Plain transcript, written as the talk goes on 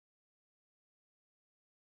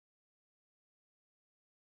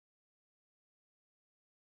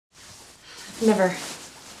Never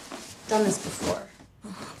done this before.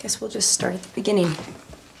 Guess we'll just start at the beginning.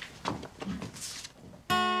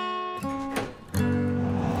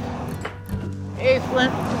 Hey,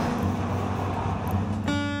 Flint.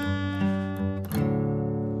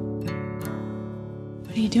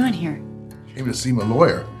 What are you doing here? Came to see my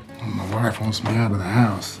lawyer. My wife wants me out of the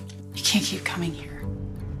house. You can't keep coming here.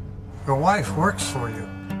 Your wife works for you.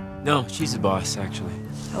 No, she's the boss, actually.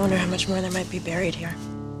 I wonder how much more there might be buried here.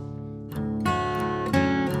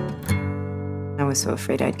 I was so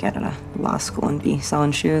afraid I'd get out of law school and be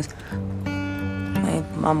selling shoes. My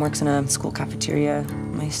mom works in a school cafeteria,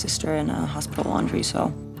 my sister in a hospital laundry,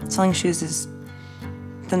 so selling shoes is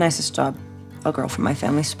the nicest job a girl from my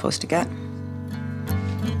family's supposed to get.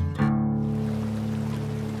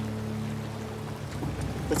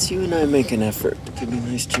 Let's you and I make an effort to be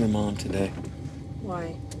nice to your mom today.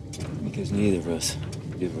 Why? Because neither of us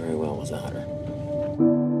do very well without her.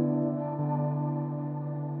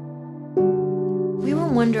 We were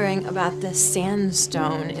wondering about the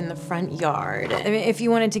sandstone in the front yard. I mean, if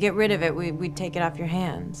you wanted to get rid of it, we'd take it off your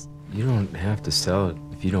hands. You don't have to sell it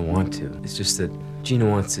if you don't want to. It's just that Gina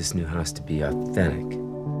wants this new house to be authentic.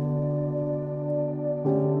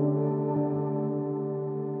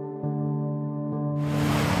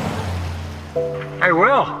 Hey,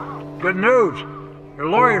 Will, good news. Your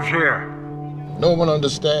lawyer's here. No one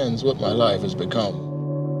understands what my life has become.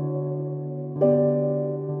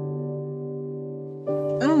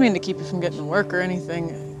 I don't mean to keep you from getting to work or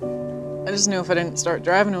anything. I just knew if I didn't start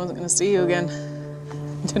driving, I wasn't going to see you again.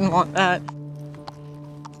 Didn't want that.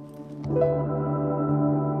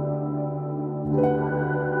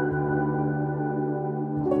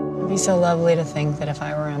 It'd be so lovely to think that if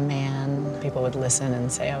I were a man, people would listen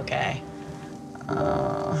and say, okay.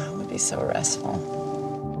 Oh, it would be so restful.